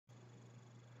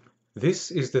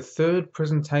This is the third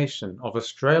presentation of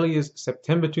Australia's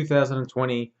September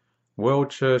 2020 World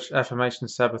Church Affirmation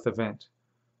Sabbath event.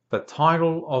 The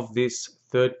title of this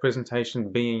third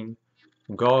presentation being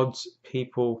God's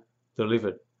People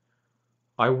Delivered.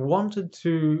 I wanted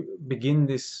to begin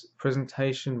this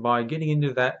presentation by getting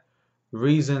into that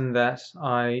reason that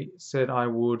I said I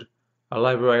would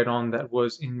elaborate on, that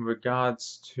was in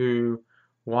regards to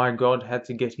why God had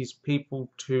to get his people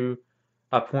to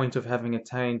a point of having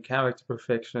attained character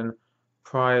perfection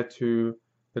prior to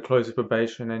the close of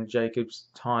probation and Jacob's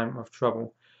time of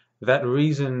trouble. That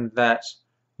reason that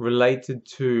related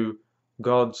to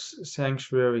God's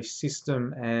sanctuary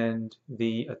system and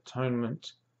the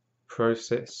atonement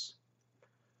process.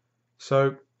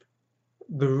 So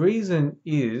the reason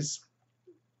is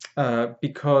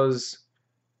because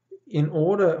in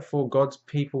order for God's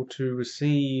people to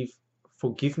receive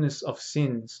forgiveness of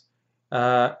sins,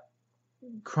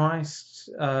 Christ's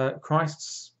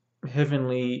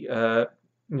heavenly,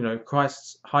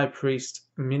 Christ's high priest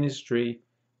ministry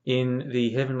in the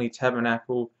heavenly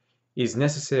tabernacle is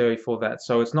necessary for that.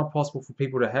 So it's not possible for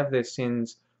people to have their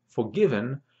sins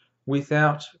forgiven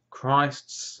without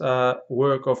Christ's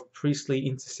work of priestly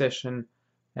intercession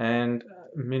and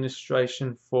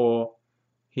ministration for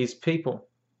his people.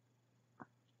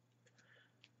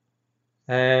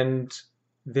 And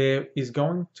there is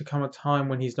going to come a time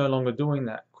when he's no longer doing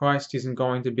that. Christ isn't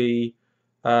going to be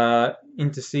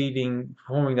interceding,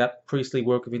 performing that priestly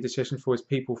work of intercession for his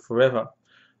people forever.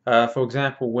 For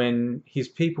example, when his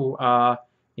people are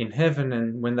in heaven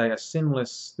and when they are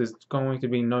sinless, there's going to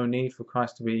be no need for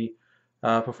Christ to be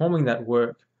performing that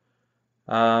work.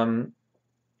 So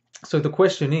the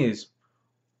question is,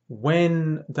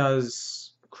 when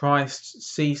does Christ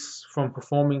cease from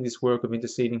performing this work of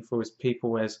interceding for his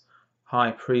people as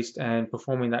high priest and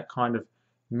performing that kind of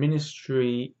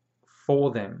ministry for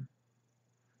them?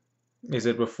 Is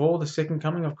it before the second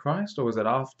coming of Christ, or is it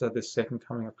after the second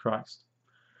coming of Christ?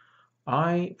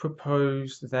 I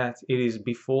propose that it is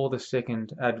before the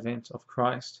second advent of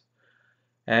Christ.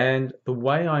 And the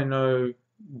way I know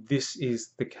this is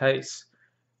the case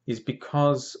is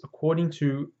because, according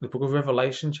to the book of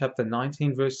Revelation, chapter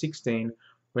 19, verse 16,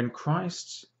 when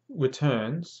Christ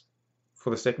returns for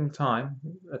the second time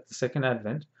at the second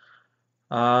advent,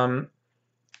 when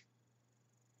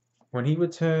he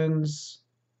returns,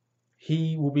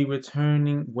 he will be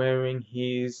returning wearing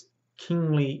his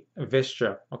kingly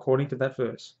vesture, according to that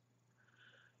verse.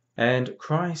 And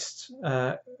Christ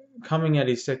coming at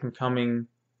his second coming,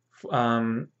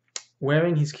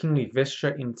 wearing his kingly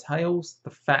vesture entails the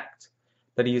fact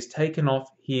that he has taken off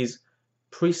his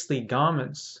priestly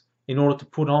garments in order to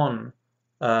put on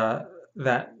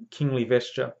that kingly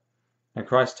vesture. And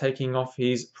Christ taking off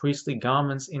his priestly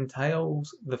garments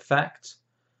entails the fact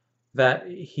that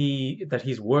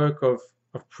his work of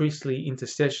priestly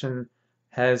intercession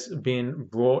has been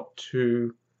brought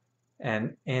to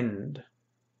an end.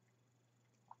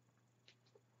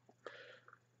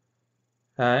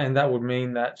 And that would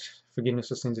mean that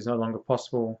forgiveness of sins is no longer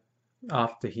possible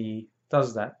after he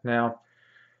does that. Now,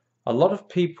 a lot of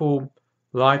people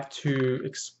like to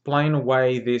explain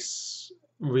away this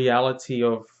reality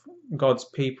of God's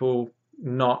people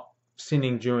not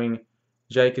sinning during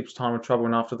Jacob's time of trouble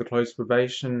and after the close of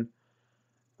probation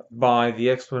by the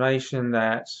explanation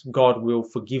that God will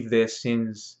forgive their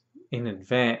sins in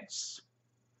advance,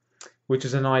 which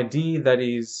is an idea that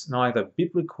is neither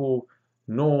biblical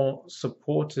nor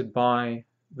supported by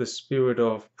the spirit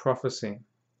of prophecy.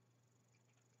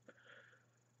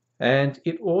 And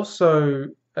it also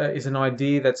is an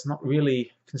idea that's not really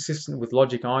consistent with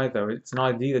logic either. It's an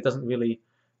idea that doesn't really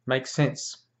make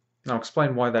sense. And I'll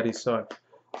explain why that is so.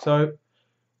 So,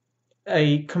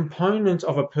 a component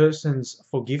of a person's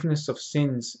forgiveness of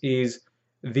sins is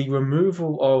the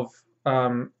removal of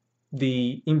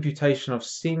the imputation of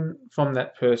sin from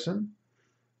that person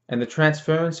and the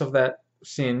transference of that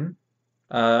sin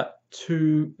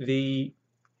to the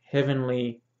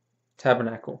heavenly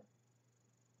tabernacle.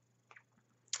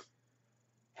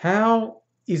 How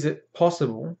is it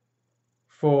possible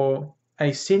for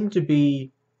a sin to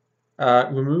be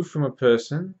removed from a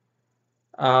person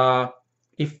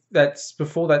if that's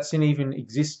before that sin even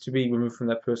exists to be removed from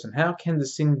that person? How can the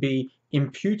sin be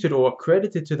imputed or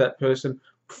accredited to that person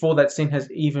before that sin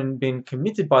has even been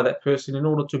committed by that person in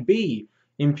order to be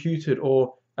imputed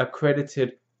or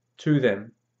accredited to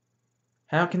them?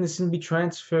 How can the sin be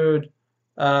transferred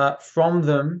from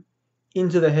them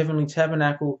into the heavenly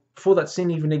tabernacle before that sin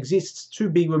even exists to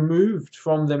be removed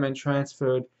from them and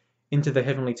transferred into the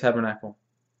heavenly tabernacle?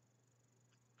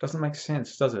 Doesn't make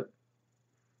sense, does it?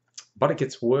 But it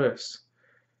gets worse.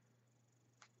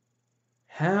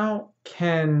 how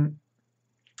can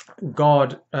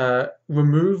God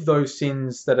remove those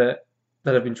sins that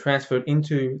have been transferred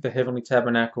into the heavenly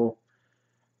tabernacle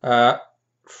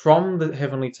from the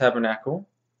heavenly tabernacle?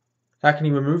 How can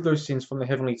he remove those sins from the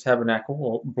heavenly tabernacle,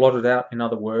 or blot it out, in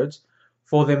other words,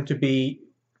 for them to be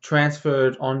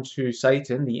transferred onto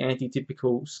Satan, the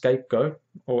antitypical scapegoat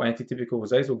or antitypical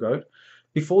Azazel goat,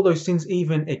 before those sins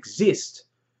even exist,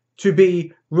 to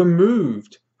be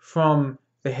removed from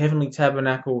the heavenly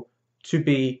tabernacle to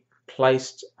be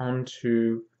placed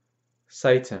onto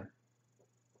Satan?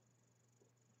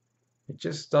 It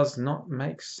just does not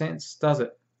make sense, does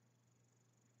it?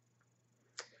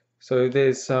 So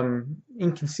there's some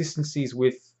inconsistencies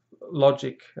with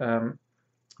logic,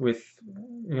 with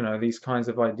these kinds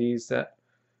of ideas that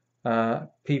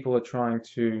people are trying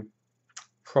to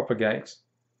propagate.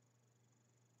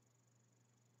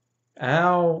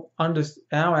 Our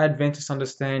Adventist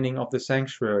understanding of the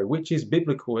sanctuary, which is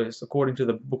biblical, is according to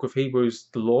the book of Hebrews,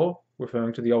 the law,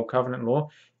 referring to the Old Covenant law,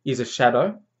 is a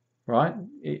shadow, right?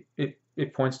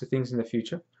 It points to things in the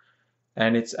future,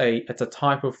 and it's a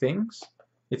type of things.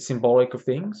 It's symbolic of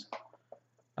things,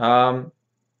 and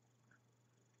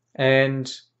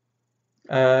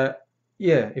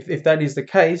if that is the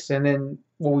case, and then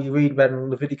what we read about in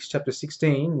Leviticus chapter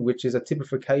 16, which is a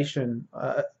typification,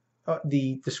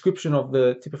 the description of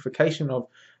the typification of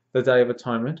the Day of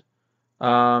Atonement,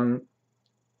 in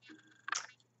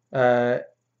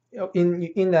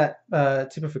that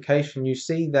typification, you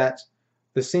see that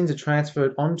the sins are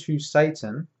transferred onto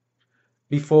Satan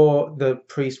before the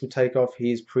priest would take off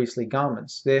his priestly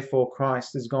garments. Therefore,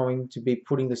 Christ is going to be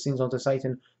putting the sins onto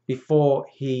Satan before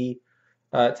he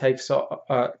takes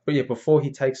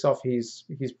off his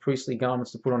priestly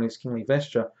garments to put on his kingly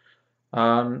vesture.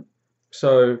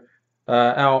 So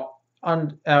our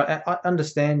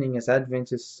understanding as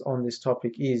Adventists on this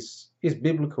topic is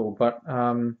biblical, but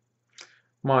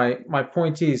my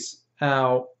point is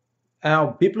our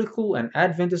biblical and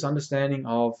Adventist understanding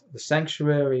of the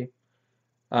sanctuary,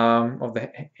 of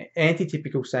the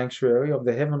antitypical sanctuary of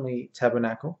the heavenly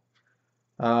tabernacle,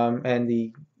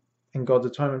 and God's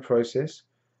atonement process,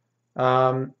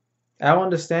 our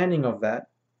understanding of that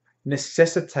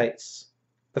necessitates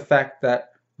the fact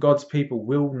that God's people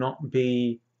will not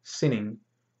be sinning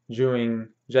during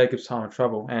Jacob's time of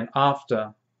trouble and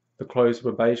after the close of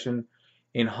probation,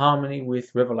 in harmony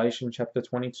with Revelation chapter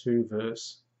 22,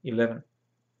 verse 11.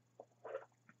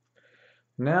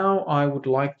 Now I would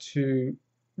like to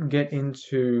get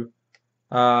into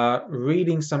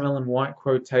reading some Ellen White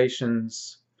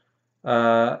quotations,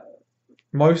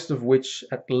 most of which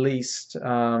at least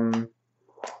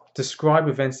describe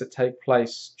events that take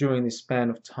place during this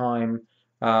span of time,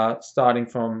 starting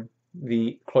from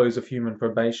the close of human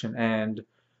probation and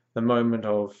the moment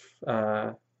of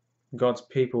God's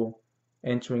people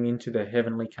entering into the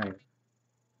heavenly Canaan.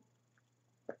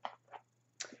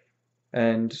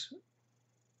 And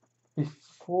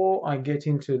before I get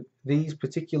into these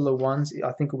particular ones,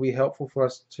 I think it will be helpful for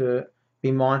us to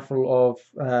be mindful of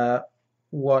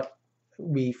what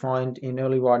we find in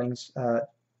early writings,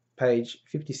 page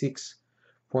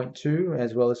 56.2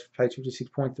 as well as page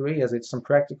 56.3, as it's some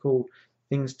practical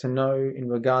things to know in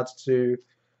regards to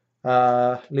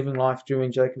living life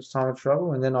during Jacob's time of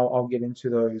trouble, and then I'll get into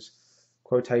those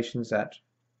quotations that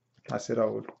I said I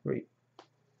would read.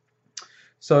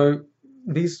 So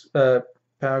these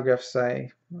paragraphs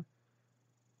say,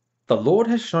 "The Lord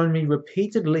has shown me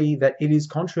repeatedly that it is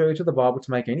contrary to the Bible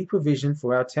to make any provision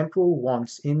for our temporal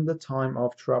wants in the time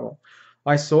of trouble.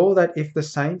 I saw that if the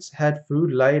saints had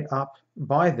food laid up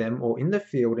by them or in the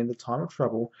field in the time of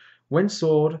trouble, when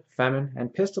sword, famine,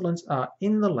 and pestilence are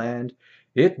in the land,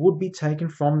 it would be taken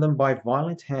from them by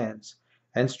violent hands,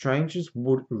 and strangers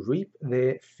would reap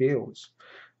their fields.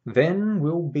 Then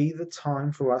will be the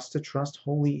time for us to trust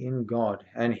wholly in God,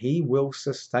 and He will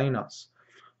sustain us.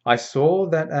 I saw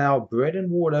that our bread and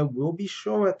water will be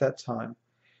sure at that time,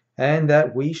 and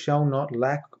that we shall not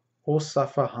lack or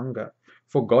suffer hunger.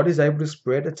 For God is able to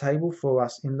spread a table for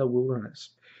us in the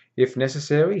wilderness. If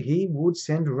necessary, He would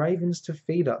send ravens to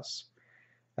feed us,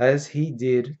 as He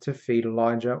did to feed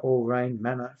Elijah, or rain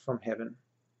manna from heaven,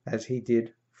 as He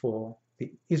did for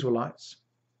the Israelites.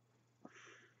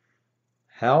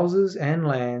 Houses and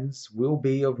lands will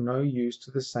be of no use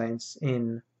to the saints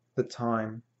in the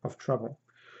time of trouble,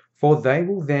 for they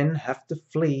will then have to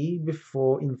flee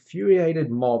before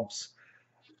infuriated mobs,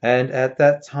 and at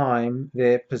that time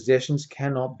their possessions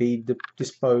cannot be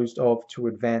disposed of to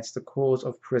advance the cause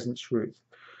of present truth.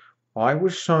 I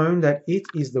was shown that it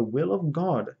is the will of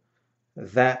God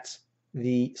that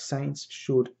the saints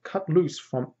should cut loose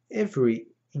from every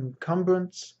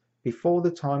encumbrance before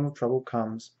the time of trouble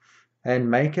comes, and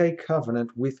make a covenant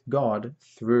with God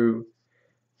through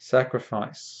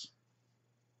sacrifice.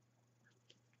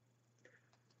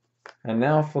 And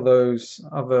now for those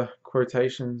other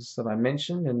quotations that I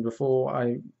mentioned. And before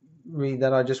I read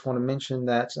that, I just want to mention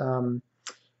that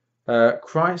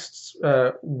Christ's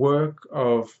work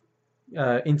of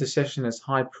intercession as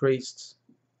high priest,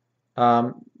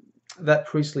 that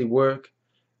priestly work,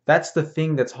 that's the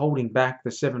thing that's holding back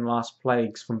the 7 last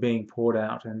plagues from being poured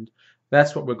out. And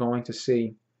that's what we're going to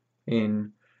see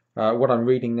in what I'm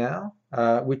reading now,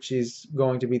 which is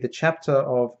going to be the chapter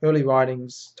of early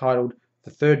writings titled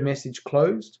The Third Message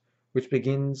Closed, which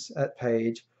begins at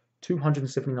page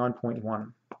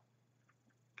 279.1.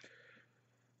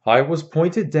 I was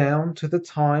pointed down to the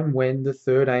time when the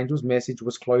third angel's message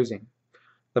was closing.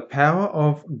 The power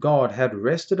of God had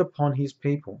rested upon his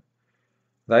people.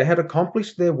 They had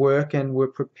accomplished their work and were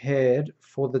prepared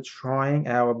for the trying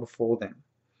hour before them.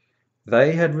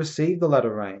 They had received the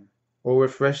latter rain, or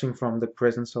refreshing from the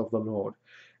presence of the Lord,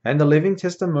 and the living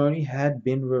testimony had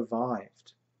been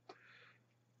revived.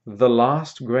 The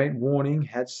last great warning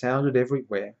had sounded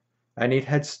everywhere, and it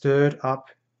had stirred up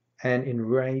and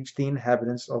enraged the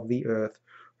inhabitants of the earth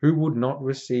who would not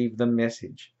receive the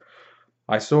message.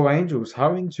 I saw angels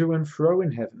hurrying to and fro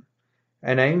in heaven.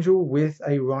 An angel with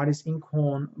a writer's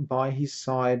inkhorn by his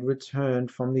side returned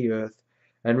from the earth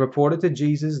and reported to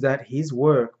Jesus that his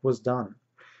work was done,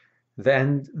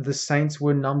 and the saints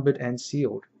were numbered and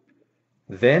sealed.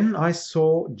 Then I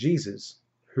saw Jesus,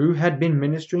 who had been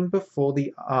ministering before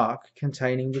the ark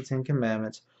containing the 10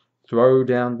 Commandments, throw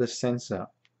down the censer.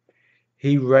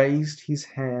 He raised his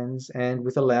hands and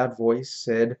with a loud voice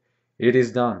said, "It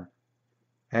is done."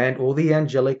 And all the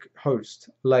angelic host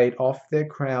laid off their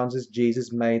crowns as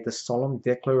Jesus made the solemn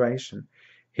declaration,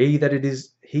 He that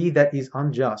is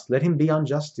unjust, let him be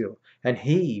unjust still, and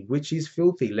he which is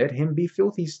filthy, let him be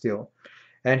filthy still,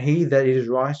 and he that is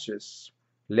righteous,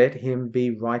 let him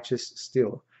be righteous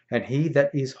still, and he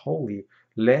that is holy,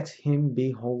 let him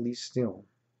be holy still.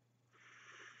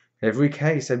 Every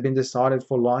case had been decided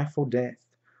for life or death,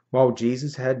 while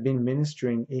Jesus had been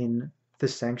ministering in the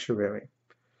sanctuary.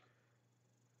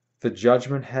 The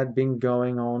judgment had been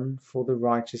going on for the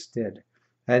righteous dead,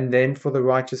 and then for the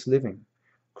righteous living.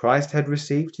 Christ had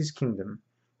received his kingdom,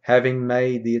 having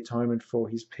made the atonement for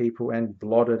his people and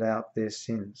blotted out their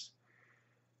sins.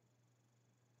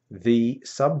 The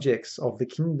subjects of the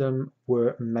kingdom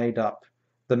were made up.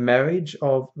 The marriage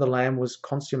of the Lamb was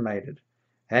consummated,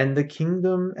 and the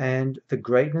kingdom and the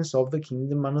greatness of the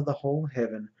kingdom under the whole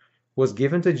heaven was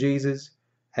given to Jesus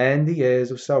and the heirs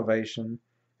of salvation,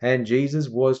 and Jesus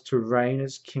was to reign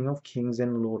as King of kings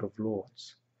and Lord of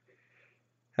lords.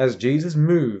 As Jesus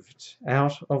moved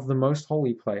out of the most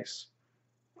holy place,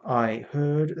 I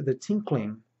heard the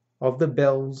tinkling of the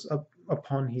bells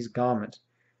upon his garment,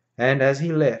 and as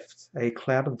he left, a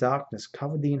cloud of darkness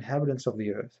covered the inhabitants of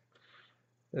the earth.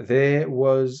 There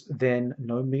was then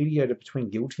no mediator between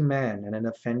guilty man and an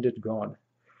offended God.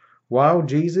 While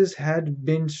Jesus had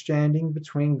been standing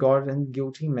between God and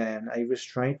guilty man, a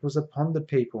restraint was upon the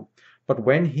people. But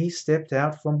when he stepped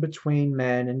out from between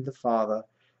man and the Father,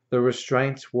 the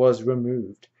restraint was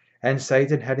removed, and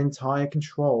Satan had entire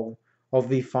control of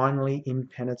the finally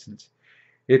impenitent.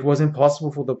 It was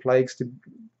impossible for the plagues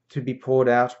to be poured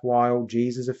out while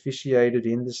Jesus officiated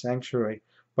in the sanctuary.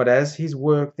 But as his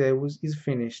work there is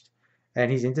finished,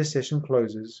 and his intercession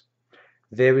closes,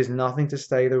 there is nothing to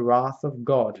stay the wrath of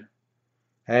God,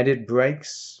 and it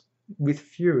breaks with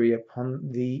fury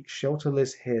upon the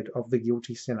shelterless head of the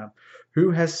guilty sinner,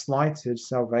 who has slighted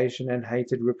salvation and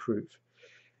hated reproof.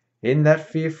 In that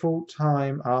fearful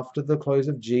time after the close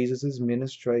of Jesus'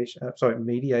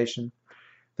 mediation,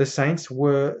 the saints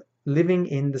were living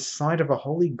in the sight of a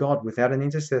holy God without an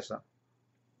intercessor.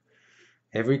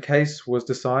 Every case was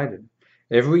decided,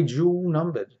 every jewel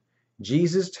numbered.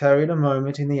 Jesus tarried a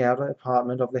moment in the outer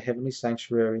apartment of the heavenly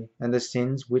sanctuary, and the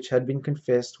sins which had been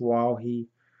confessed while he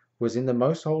was in the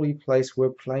most holy place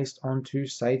were placed onto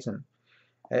Satan,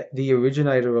 the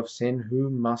originator of sin,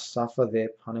 who must suffer their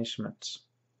punishment.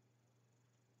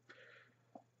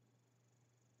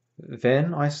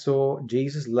 Then I saw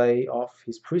Jesus lay off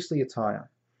his priestly attire,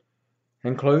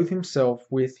 and clothe himself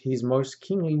with his most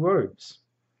kingly robes.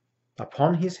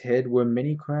 Upon his head were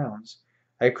many crowns,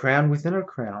 a crown within a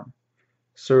crown.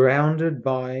 Surrounded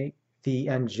by the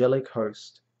angelic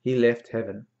host, he left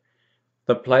heaven.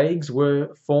 The plagues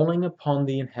were falling upon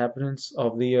the inhabitants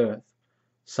of the earth.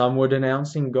 Some were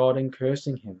denouncing God and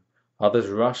cursing him. Others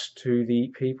rushed to the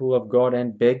people of God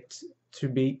and begged to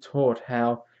be taught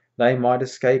how they might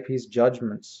escape his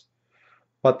judgments.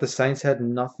 But the saints had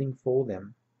nothing for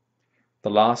them. The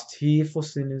last tear for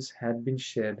sinners had been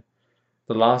shed,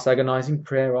 the last agonizing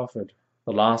prayer offered,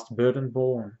 the last burden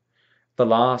borne, the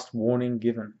last warning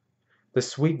given. The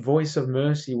sweet voice of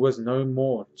mercy was no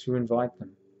more to invite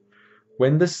them.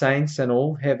 When the saints and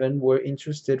all heaven were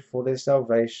interested for their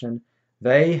salvation,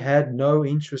 they had no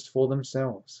interest for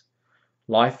themselves.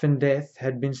 Life and death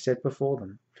had been set before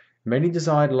them. Many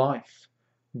desired life,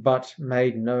 but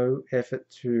made no effort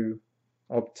to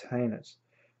obtain it.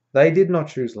 They did not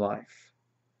choose life.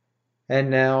 And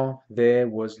now there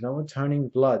was no atoning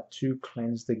blood to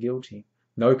cleanse the guilty,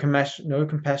 no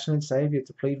compassionate Saviour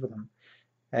to plead with them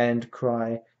and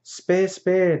cry, "Spare,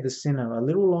 spare the sinner a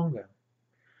little longer."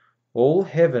 All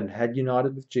heaven had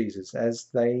united with Jesus as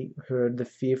they heard the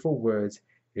fearful words,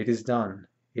 "It is done,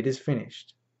 it is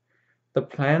finished." The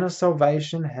plan of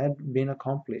salvation had been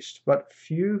accomplished, but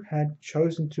few had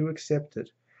chosen to accept it,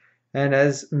 and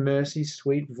as mercy's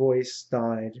sweet voice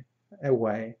died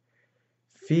away,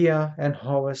 fear and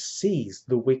horror seized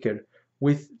the wicked.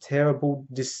 With terrible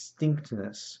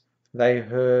distinctness they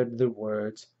heard the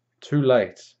words, "Too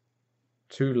late,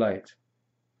 too late."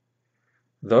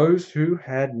 Those who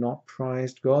had not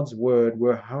prized God's word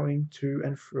were hurrying to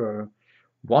and fro,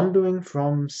 wandering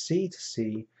from sea to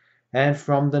sea, and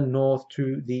from the north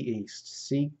to the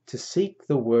east, to seek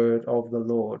the word of the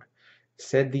Lord.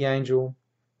 Said the angel,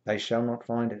 "They shall not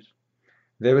find it."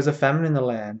 There is a famine in the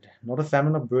land, not a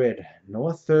famine of bread, nor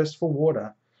a thirst for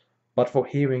water, but for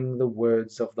hearing the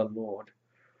words of the Lord.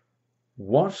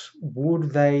 What would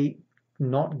they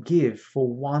not give for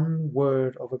one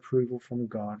word of approval from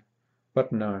God?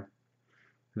 But no,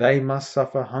 they must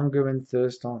suffer hunger and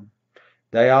thirst on.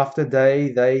 Day after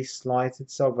day they slighted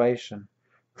salvation,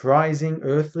 prizing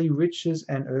earthly riches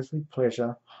and earthly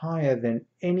pleasure higher than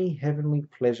any heavenly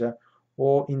pleasure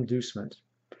or inducement.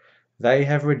 They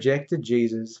have rejected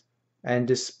Jesus and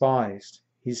despised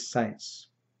his saints.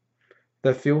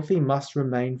 The filthy must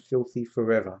remain filthy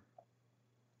forever.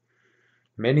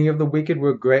 Many of the wicked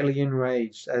were greatly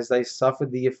enraged as they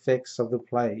suffered the effects of the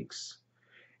plagues.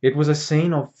 It was a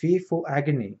scene of fearful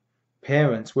agony.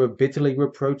 Parents were bitterly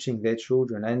reproaching their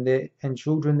children, and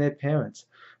children their parents,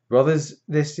 brothers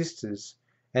their sisters,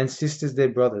 and sisters their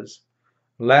brothers.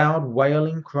 Loud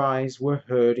wailing cries were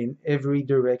heard in every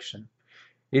direction.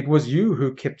 "It was you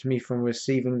who kept me from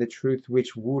receiving the truth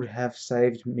which would have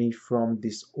saved me from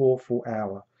this awful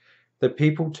hour." The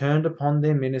people turned upon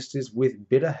their ministers with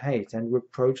bitter hate and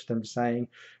reproached them, saying,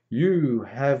 "You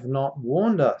have not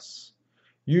warned us.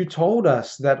 You told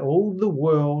us that all the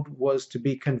world was to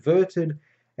be converted,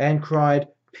 and cried,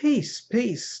 'Peace,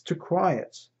 peace,' to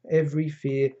quiet every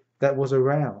fear that was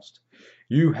aroused.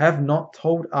 You have not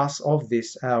told us of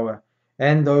this hour,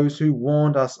 and those who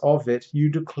warned us of it you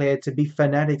declared to be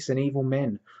fanatics and evil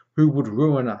men who would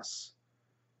ruin us."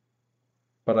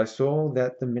 But I saw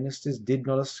that the ministers did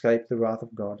not escape the wrath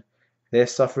of God. Their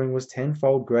suffering was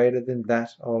tenfold greater than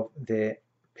that of their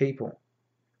people.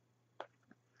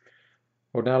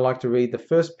 I would now like to read the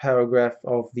first paragraph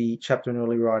of the chapter in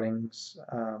early writings,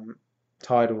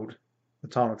 titled "The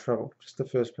Time of Trouble." Just the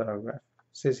first paragraph.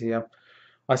 It says here,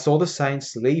 "I saw the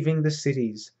saints leaving the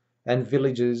cities and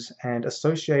villages and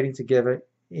associating together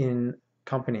in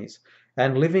companies,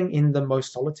 and living in the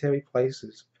most solitary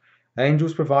places.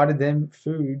 Angels provided them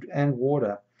food and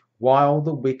water, while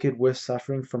the wicked were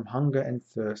suffering from hunger and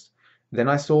thirst. Then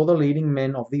I saw the leading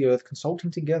men of the earth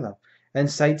consulting together, and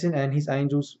Satan and his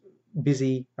angels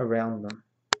busy around them.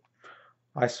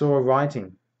 I saw a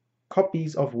writing,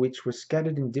 copies of which were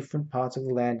scattered in different parts of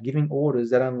the land, giving orders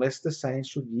that unless the saints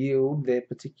should yield their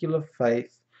particular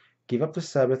faith, give up the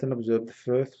Sabbath, and observe the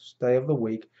first day of the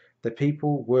week, the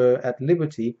people were at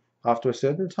liberty, after a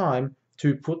certain time,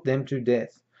 to put them to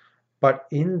death. But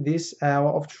in this hour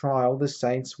of trial the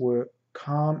saints were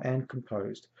calm and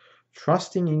composed,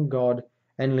 trusting in God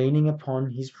and leaning upon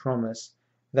his promise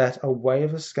that a way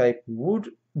of escape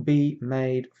would be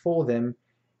made for them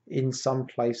in some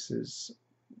places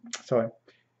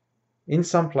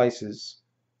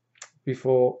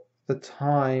before the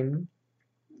time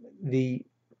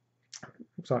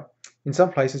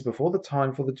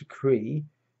for the decree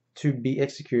to be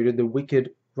executed. The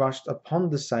wicked rushed upon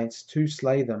the saints to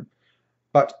slay them,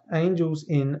 but angels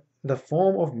in the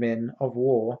form of men of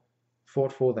war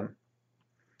fought for them.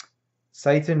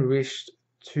 Satan wished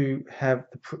to have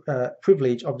the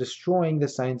privilege of destroying the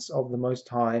saints of the Most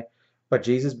High, but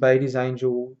Jesus bade his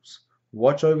angels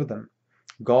watch over them.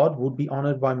 God would be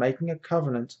honored by making a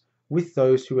covenant with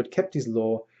those who had kept his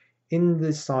law in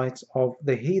the sight of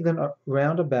the heathen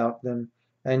round about them,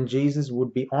 and Jesus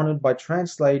would be honored by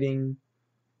translating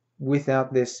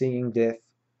without their seeing death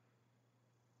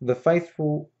the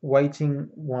faithful waiting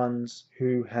ones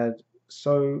who had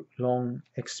so long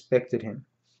expected him.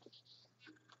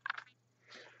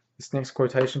 This next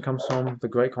quotation comes from The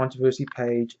Great Controversy,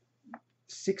 page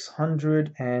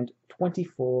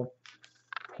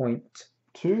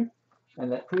 624.2,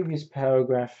 and that previous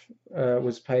paragraph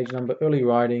was page number Early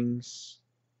Writings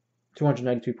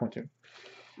 282.2.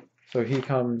 So here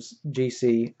comes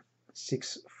GC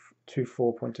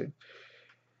 624.2.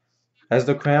 As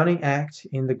the crowning act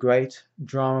in the great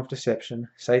drama of deception,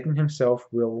 Satan himself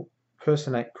will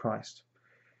personate Christ.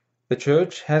 The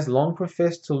Church has long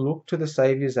professed to look to the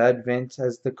Saviour's advent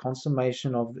as the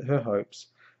consummation of her hopes.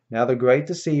 Now the great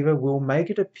deceiver will make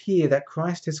it appear that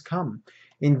Christ has come.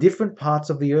 In different parts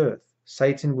of the earth,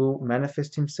 Satan will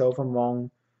manifest himself among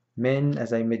men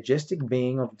as a majestic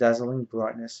being of dazzling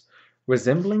brightness,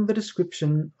 resembling the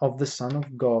description of the Son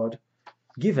of God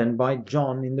given by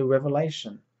John in the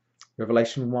Revelation.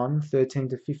 Revelation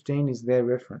 1:13-15 is there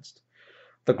referenced.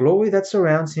 The glory that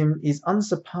surrounds him is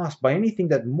unsurpassed by anything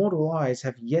that mortal eyes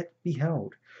have yet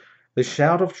beheld. The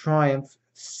shout of triumph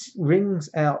rings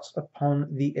out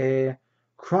upon the air,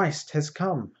 Christ has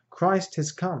come! Christ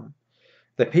has come!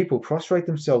 The people prostrate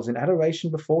themselves in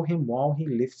adoration before him while he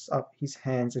lifts up his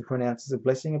hands and pronounces a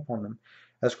blessing upon them,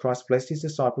 as Christ blessed his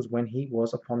disciples when he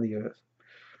was upon the earth.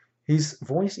 His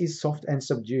voice is soft and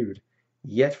subdued,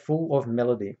 yet full of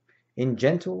melody. In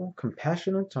gentle,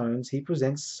 compassionate tones he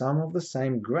presents some of the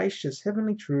same gracious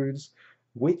heavenly truths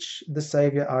which the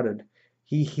Saviour uttered.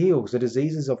 He heals the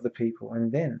diseases of the people,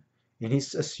 and then, in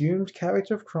his assumed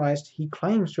character of Christ, he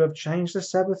claims to have changed the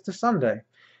Sabbath to Sunday,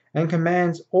 and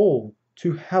commands all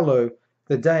to hallow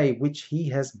the day which he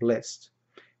has blessed.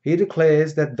 He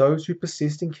declares that those who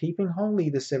persist in keeping holy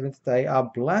the seventh day are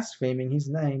blaspheming his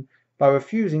name by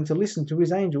refusing to listen to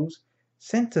his angels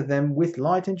sent to them with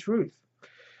light and truth.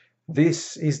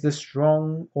 This is the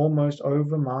strong, almost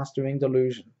overmastering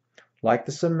delusion. Like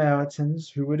the Samaritans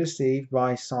who were deceived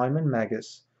by Simon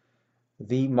Magus,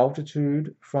 the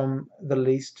multitude from the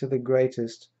least to the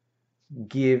greatest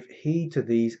give heed to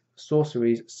these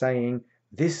sorceries, saying,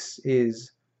 "This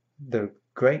is the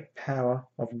great power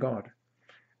of God."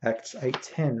 Acts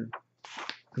 8:10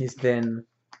 is then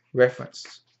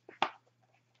referenced.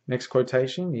 Next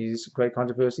quotation is Great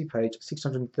Controversy, page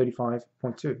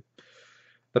 635.2.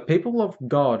 The people of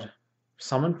God,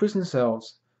 some in prison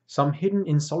cells, some hidden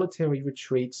in solitary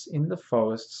retreats in the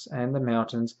forests and the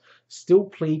mountains, still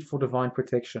plead for divine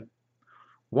protection,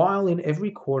 while in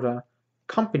every quarter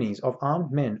companies of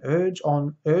armed men, urged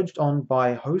on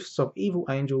by hosts of evil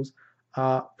angels,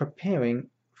 are preparing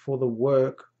for the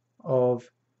work of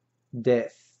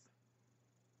death.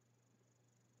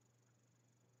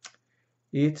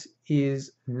 It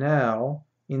is now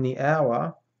in the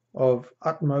hour of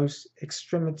utmost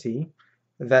extremity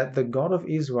that the God of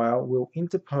Israel will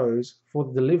interpose for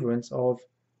the deliverance of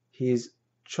his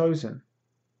chosen.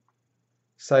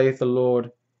 Saith the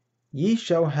Lord, "Ye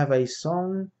shall have a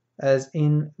song as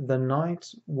in the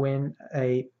night when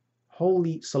a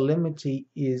holy solemnity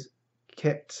is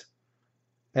kept,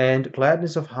 and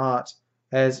gladness of heart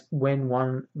as when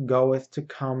one goeth to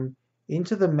come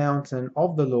into the mountain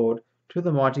of the Lord, to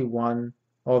the mighty one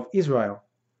of Israel.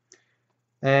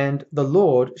 And the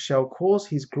Lord shall cause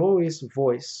his glorious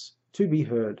voice to be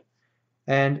heard,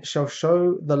 and shall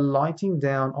show the lighting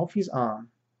down of his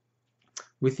arm,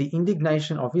 with the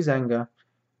indignation of his anger,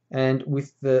 and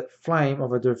with the flame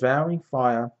of a devouring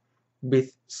fire,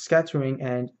 with scattering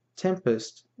and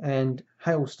tempest and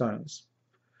hailstones."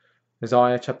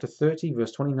 Isaiah chapter 30,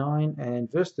 verse 29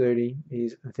 and verse 30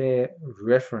 is there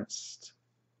referenced.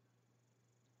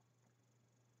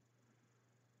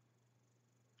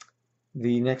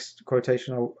 The next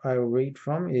quotation I will read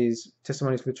from is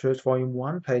Testimonies for the Church, Volume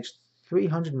 1, page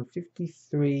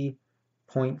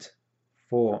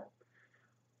 353.4.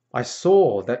 I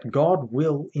saw that God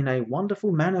will in a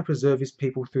wonderful manner preserve his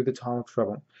people through the time of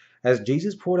trouble. As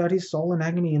Jesus poured out his soul in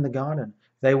agony in the garden,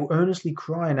 they will earnestly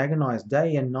cry and agonize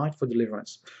day and night for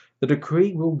deliverance. The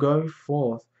decree will go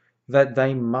forth that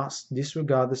they must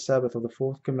disregard the Sabbath of the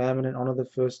fourth commandment and honor the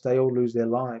first day or lose their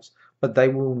lives, but they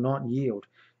will not yield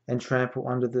and trample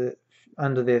under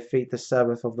their feet the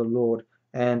Sabbath of the Lord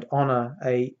and honor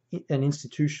an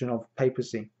institution of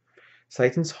papacy.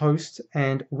 Satan's host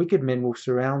and wicked men will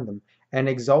surround them and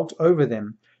exult over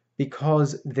them,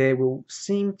 because there will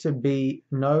seem to be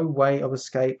no way of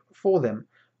escape for them.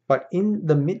 But in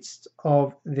the midst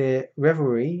of their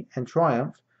revelry and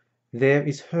triumph, there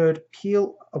is heard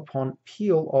peal upon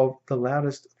peal of the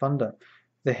loudest thunder.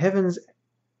 The heavens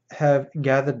have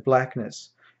gathered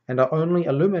blackness, and are only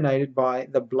illuminated by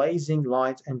the blazing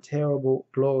light and terrible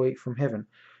glory from heaven.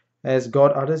 as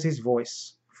God utters his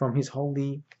voice from his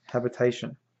holy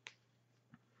habitation.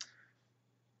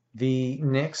 The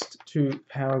next two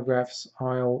paragraphs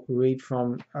I'll read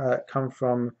from come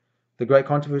from The Great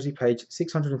Controversy, page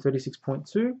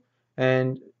 636.2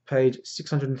 and page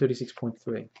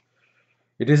 636.3.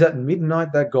 It is at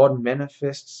midnight that God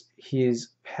manifests his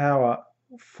power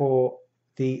for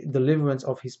the deliverance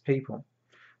of his people.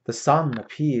 The sun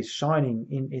appears shining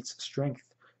in its strength.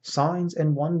 Signs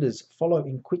and wonders follow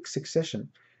in quick succession.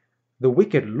 The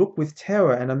wicked look with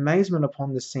terror and amazement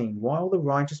upon the scene, while the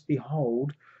righteous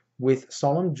behold with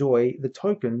solemn joy the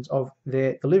tokens of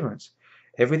their deliverance.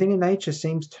 Everything in nature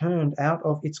seems turned out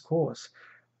of its course.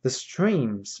 The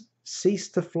streams cease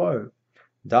to flow.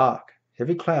 Dark,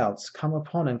 heavy clouds come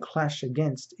upon and clash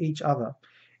against each other.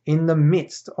 In the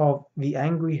midst of the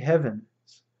angry heavens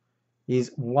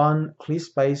is one clear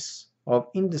space of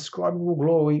indescribable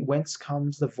glory, whence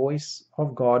comes the voice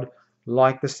of God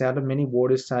like the sound of many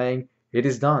waters, saying, "It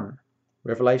is done."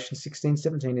 Revelation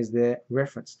 16:17 is there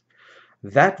referenced.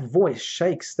 That voice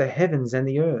shakes the heavens and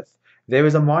the earth. There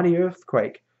is a mighty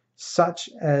earthquake, such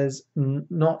as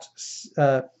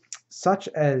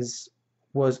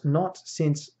was not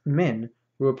since men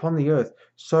were upon the earth.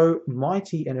 So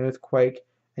mighty an earthquake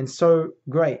and so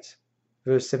great.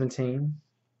 Verse 17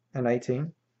 and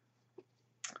 18.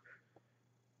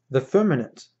 The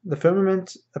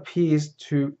firmament appears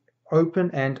to open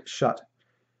and shut.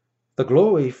 The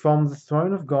glory from the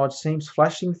throne of God seems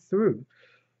flashing through.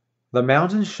 The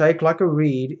mountains shake like a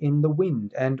reed in the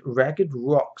wind, and ragged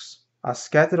rocks are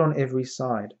scattered on every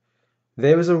side.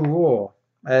 There is a roar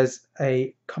as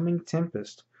a coming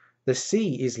tempest. The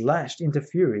sea is lashed into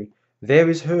fury. There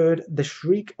is heard the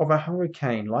shriek of a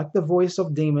hurricane, like the voice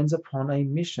of demons upon a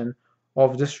mission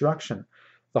of destruction.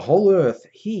 The whole earth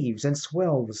heaves and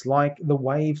swells like the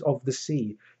waves of the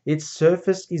sea. Its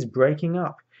surface is breaking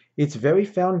up. Its very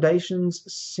foundations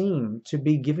seem to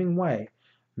be giving way.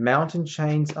 Mountain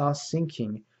chains are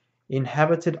sinking.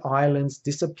 Inhabited islands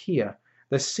disappear.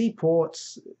 The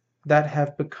seaports that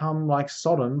have become like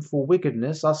Sodom for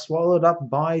wickedness are swallowed up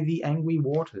by the angry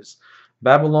waters.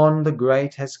 Babylon the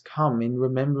Great has come in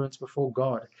remembrance before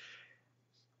God,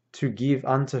 to give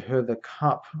unto her the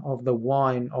cup of the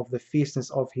wine of the fierceness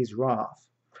of his wrath.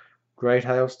 Great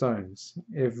hailstones,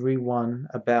 every one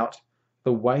about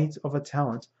the weight of a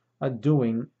talent, are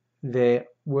doing their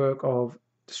work of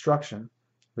destruction.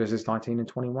 Verses 19 and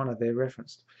 21 are there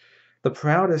referenced. The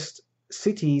proudest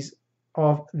cities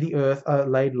of the earth are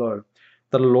laid low.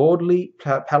 The lordly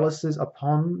palaces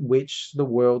upon which the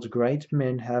world's great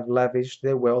men have lavished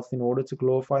their wealth in order to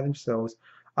glorify themselves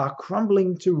are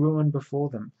crumbling to ruin before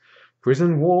them.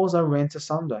 Prison walls are rent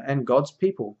asunder, and God's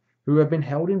people, who have been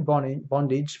held in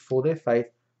bondage for their faith,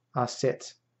 are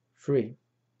set free.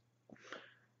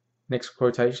 Next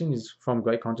quotation is from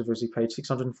Great Controversy, page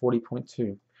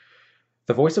 640.2.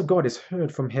 The voice of God is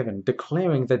heard from heaven,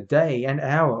 declaring the day and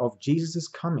hour of Jesus'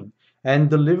 coming, and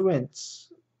delivering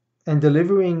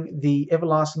the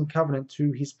everlasting covenant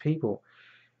to his people.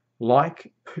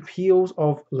 Like peals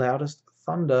of loudest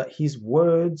thunder, his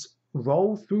words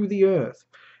roll through the earth.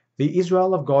 The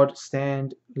Israel of God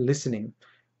stand listening,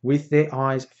 with their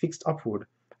eyes fixed upward.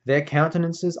 Their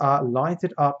countenances are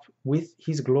lighted up with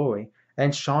his glory,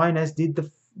 and shine as did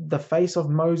the face of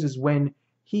Moses when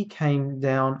he came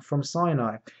down from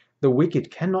Sinai. The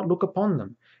wicked cannot look upon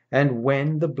them, and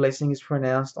when the blessing is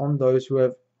pronounced on those who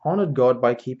have honored God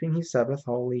by keeping his Sabbath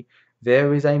holy,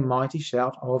 there is a mighty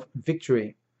shout of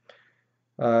victory.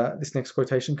 This next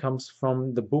quotation comes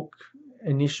from the book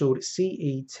initialed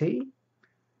CET,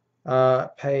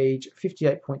 page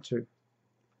 58.2.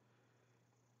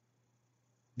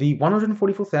 The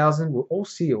 144,000 were all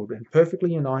sealed and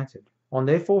perfectly united. On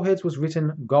their foreheads was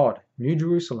written, God, New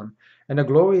Jerusalem, and a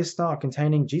glorious star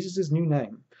containing Jesus' new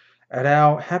name. At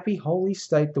our happy holy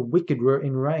state the wicked were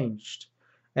enraged,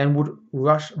 and would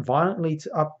rush violently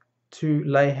up to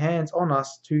lay hands on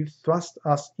us to thrust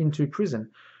us into prison,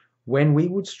 when we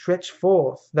would stretch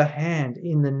forth the hand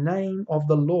in the name of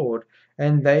the Lord,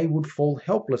 and they would fall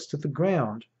helpless to the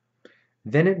ground.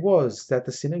 Then it was that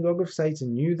the synagogue of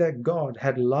Satan knew that God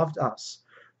had loved us,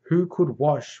 who could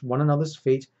wash one another's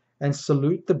feet and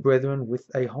salute the brethren with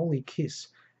a holy kiss,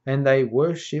 and they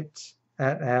worshipped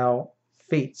at our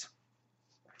feet.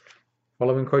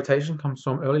 Following quotation comes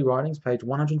from Early Writings, page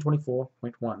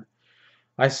 124.1.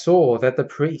 I saw that the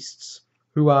priests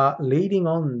who are leading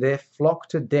on their flock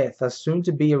to death are soon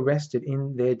to be arrested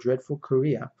in their dreadful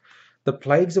career. The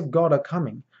plagues of God are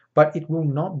coming, but it will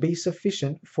not be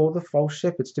sufficient for the false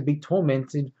shepherds to be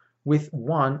tormented with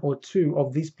one or two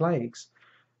of these plagues.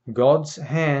 God's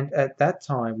hand at that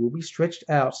time will be stretched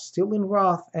out still in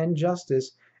wrath and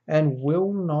justice, and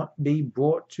will not be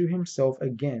brought to himself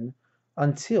again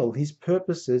until his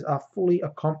purposes are fully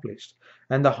accomplished,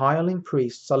 and the hireling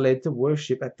priests are led to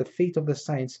worship at the feet of the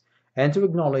saints, and to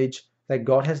acknowledge that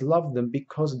God has loved them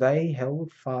because they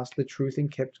held fast the truth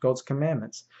and kept God's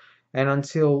commandments, and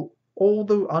until all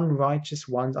the unrighteous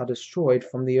ones are destroyed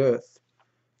from the earth.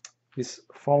 This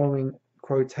following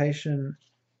quotation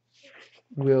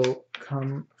will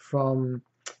come from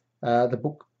the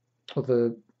book of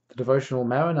the devotional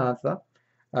Maranatha,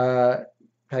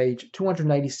 page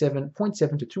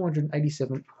 287.7 to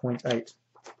 287.8.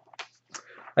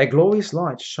 A glorious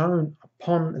light shone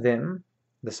upon them,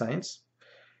 the saints.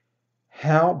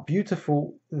 How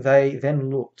beautiful they then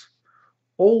looked!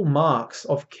 All marks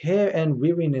of care and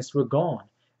weariness were gone,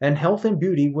 and health and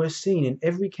beauty were seen in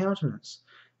every countenance.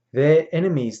 Their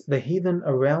enemies, the heathen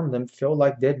around them, fell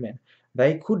like dead men.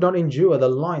 They could not endure the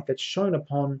light that shone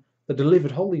upon the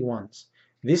delivered holy ones.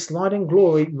 This light and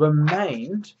glory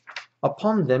remained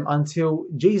upon them until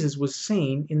Jesus was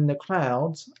seen in the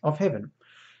clouds of heaven.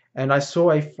 And I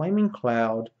saw a flaming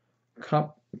cloud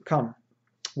come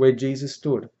where Jesus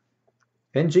stood.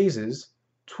 Then Jesus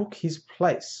took his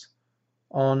place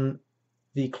on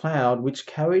the cloud which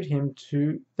carried him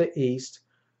to the east,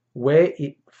 where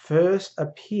it first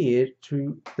appeared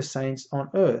to the saints on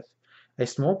earth, a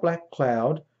small black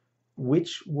cloud,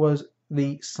 which was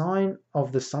the sign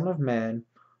of the Son of Man.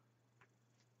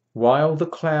 While the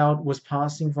cloud was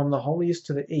passing from the holiest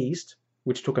to the east,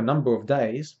 which took a number of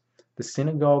days, the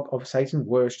synagogue of Satan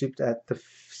worshipped at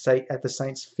the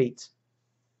saints' feet.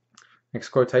 Next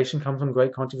quotation comes from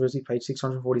Great Controversy, page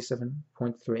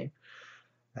 647.3.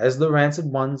 As the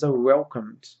ransomed ones are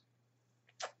welcomed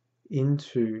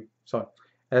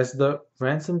as the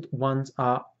ransomed ones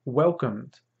are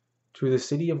welcomed to the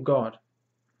city of God,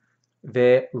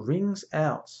 there rings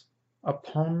out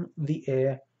upon the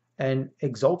air an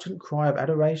exultant cry of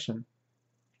adoration.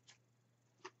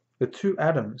 The two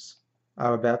Adams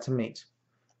are about to meet.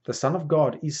 The Son of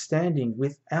God is standing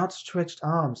with outstretched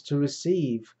arms to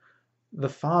receive the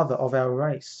Father of our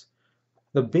race,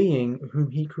 the being whom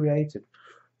he created,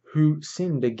 who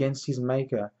sinned against his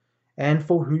Maker, and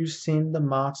for whose sin the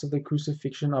marks of the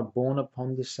crucifixion are borne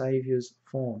upon the Saviour's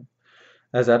form.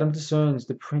 As Adam discerns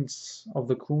the prints of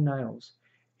the cruel nails,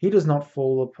 he does not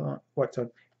fall upon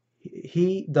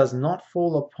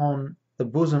the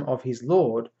bosom of his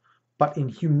Lord, but in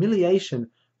humiliation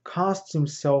casts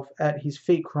himself at his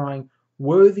feet, crying,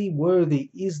 "Worthy, worthy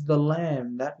is the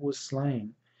Lamb that was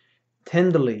slain."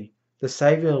 Tenderly the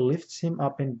Saviour lifts him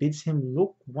up and bids him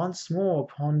look once more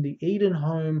upon the Eden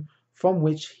home from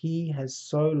which he has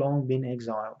so long been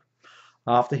exiled.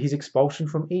 After his expulsion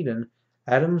from Eden,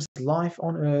 Adam's life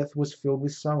on earth was filled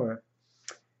with sorrow.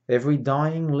 Every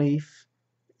dying leaf,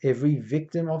 every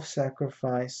victim of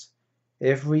sacrifice,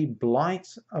 every blight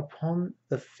upon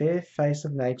the fair face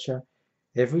of nature,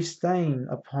 every stain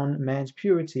upon man's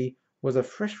purity was a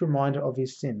fresh reminder of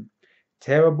his sin.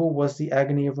 Terrible was the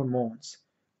agony of remorse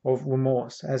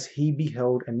as he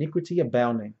beheld iniquity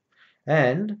abounding,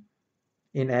 and,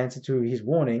 in answer to his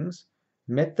warnings,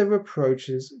 met the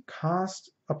reproaches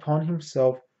cast upon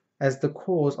himself as the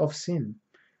cause of sin.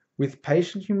 With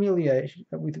patient humility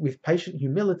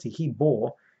he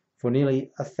bore, for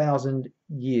nearly 1,000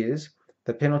 years,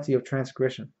 the penalty of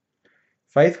transgression.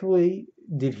 Faithfully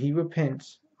did he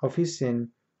repent of his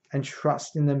sin and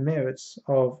trust in the merits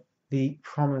of the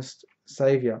promised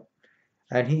Saviour,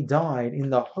 and he died in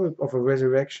the hope of a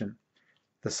resurrection.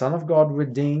 The Son of God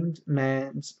redeemed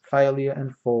man's failure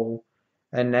and fall,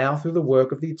 and now through the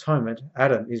work of the atonement,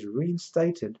 Adam is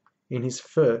reinstated in his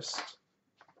first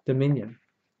dominion.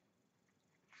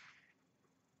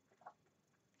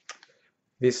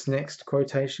 This next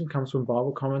quotation comes from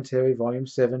Bible Commentary, Volume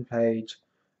 7, page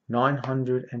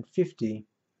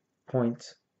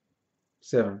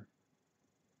 950.7.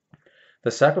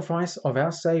 The sacrifice of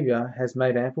our Saviour has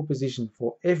made ample provision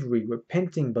for every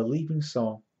repenting, believing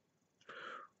soul.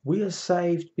 We are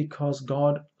saved because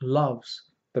God loves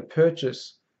the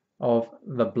purchase of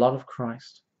the blood of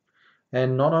Christ.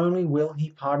 And not only will he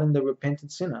pardon the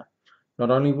repentant sinner, not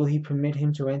only will he permit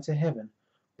him to enter heaven,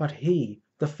 but he,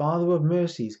 the Father of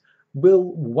mercies,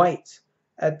 will wait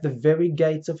at the very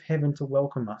gates of heaven to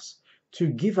welcome us,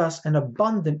 to give us an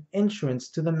abundant entrance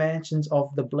to the mansions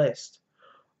of the blessed.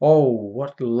 Oh,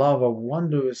 what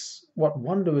wondrous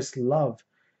love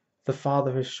the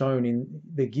Father has shown in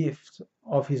the gift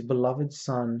of his beloved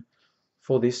Son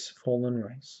for this fallen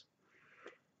race.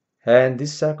 And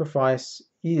this sacrifice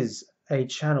is a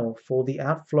channel for the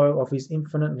outflow of his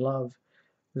infinite love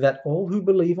that all who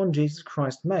believe on Jesus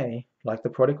Christ may, like the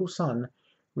prodigal son,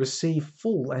 receive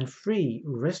full and free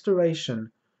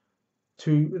restoration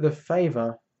to the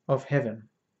favor of heaven.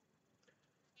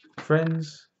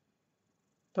 Friends,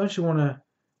 don't you want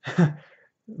to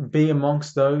be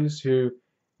amongst those who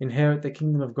inherit the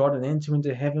kingdom of God and enter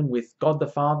into heaven with God the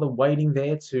Father waiting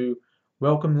there to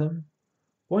welcome them?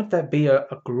 Won't that be a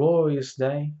glorious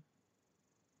day?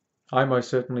 I most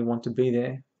certainly want to be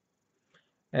there.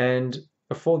 And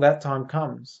before that time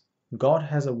comes, God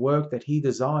has a work that He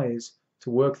desires to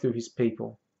work through His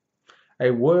people,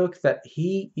 a work that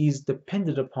He is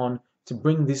dependent upon to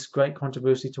bring this great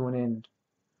controversy to an end.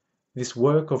 This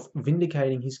work of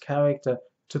vindicating His character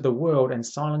to the world and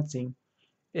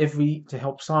to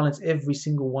help silence every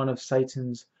single one of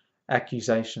Satan's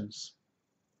accusations.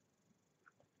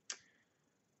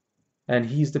 And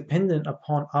He is dependent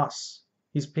upon us,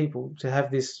 His people, to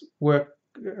have this work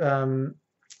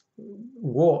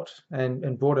wrought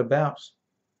and brought about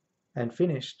and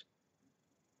finished.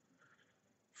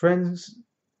 Friends,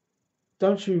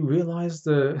 don't you realize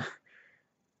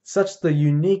such the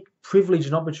unique privilege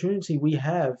and opportunity we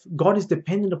have? God is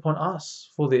dependent upon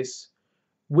us for this.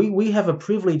 We have a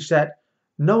privilege that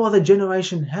no other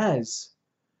generation has,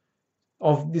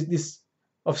 of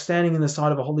of standing in the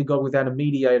sight of a holy God without a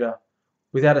mediator,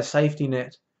 without a safety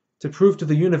net, to prove to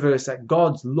the universe that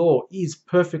God's law is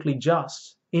perfectly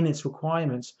just in its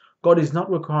requirements. God is not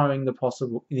requiring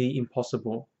the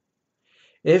impossible.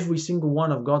 Every single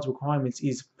one of God's requirements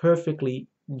is perfectly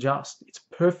just. It's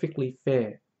perfectly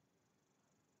fair.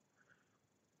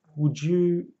 Would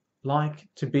you like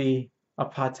to be a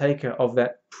partaker of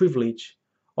that privilege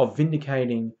of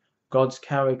vindicating God's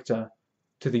character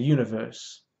to the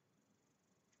universe?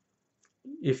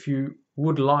 If you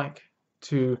would like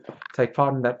to take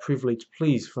part in that privilege,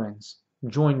 please, friends,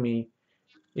 join me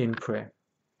in prayer.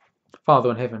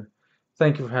 Father in heaven,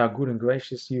 thank you for how good and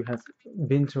gracious you have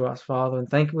been to us, Father, and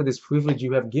thank you for this privilege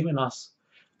you have given us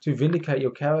to vindicate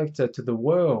your character to the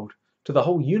world, to the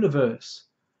whole universe,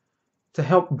 to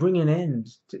help bring an end,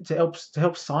 to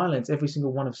help silence every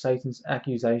single one of Satan's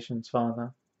accusations,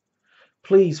 Father.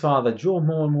 Please, Father, draw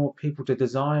more and more people to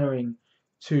desiring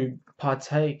to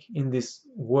partake in this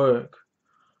work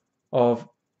of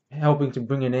helping to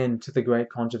bring an end to the great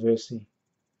controversy.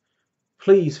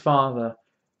 Please, Father,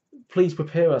 please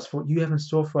prepare us for what you have in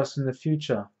store for us in the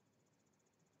future.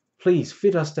 Please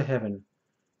fit us to heaven.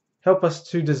 Help us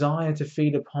to desire to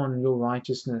feed upon your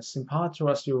righteousness. Impart to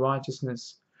us your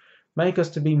righteousness. Make us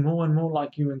to be more and more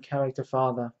like you in character,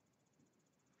 Father.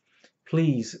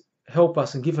 Please help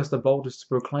us and give us the boldness to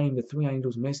proclaim the three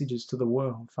angels' messages to the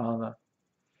world, Father.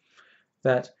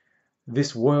 That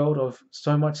this world of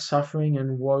so much suffering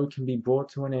and woe can be brought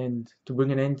to an end, to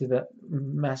bring an end to that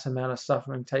mass amount of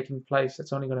suffering taking place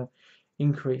that's only going to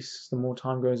increase the more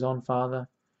time goes on, Father.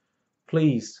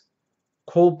 Please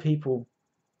call people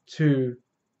to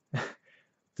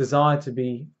desire to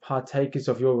be partakers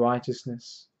of your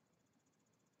righteousness,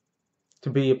 to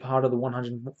be a part of the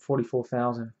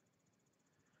 144,000,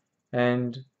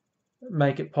 and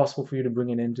make it possible for you to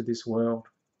bring an end to this world.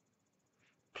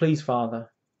 Please,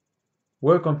 Father,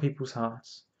 work on people's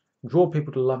hearts. Draw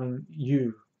people to loving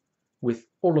you with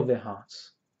all of their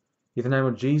hearts. In the name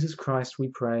of Jesus Christ we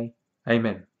pray.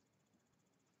 Amen.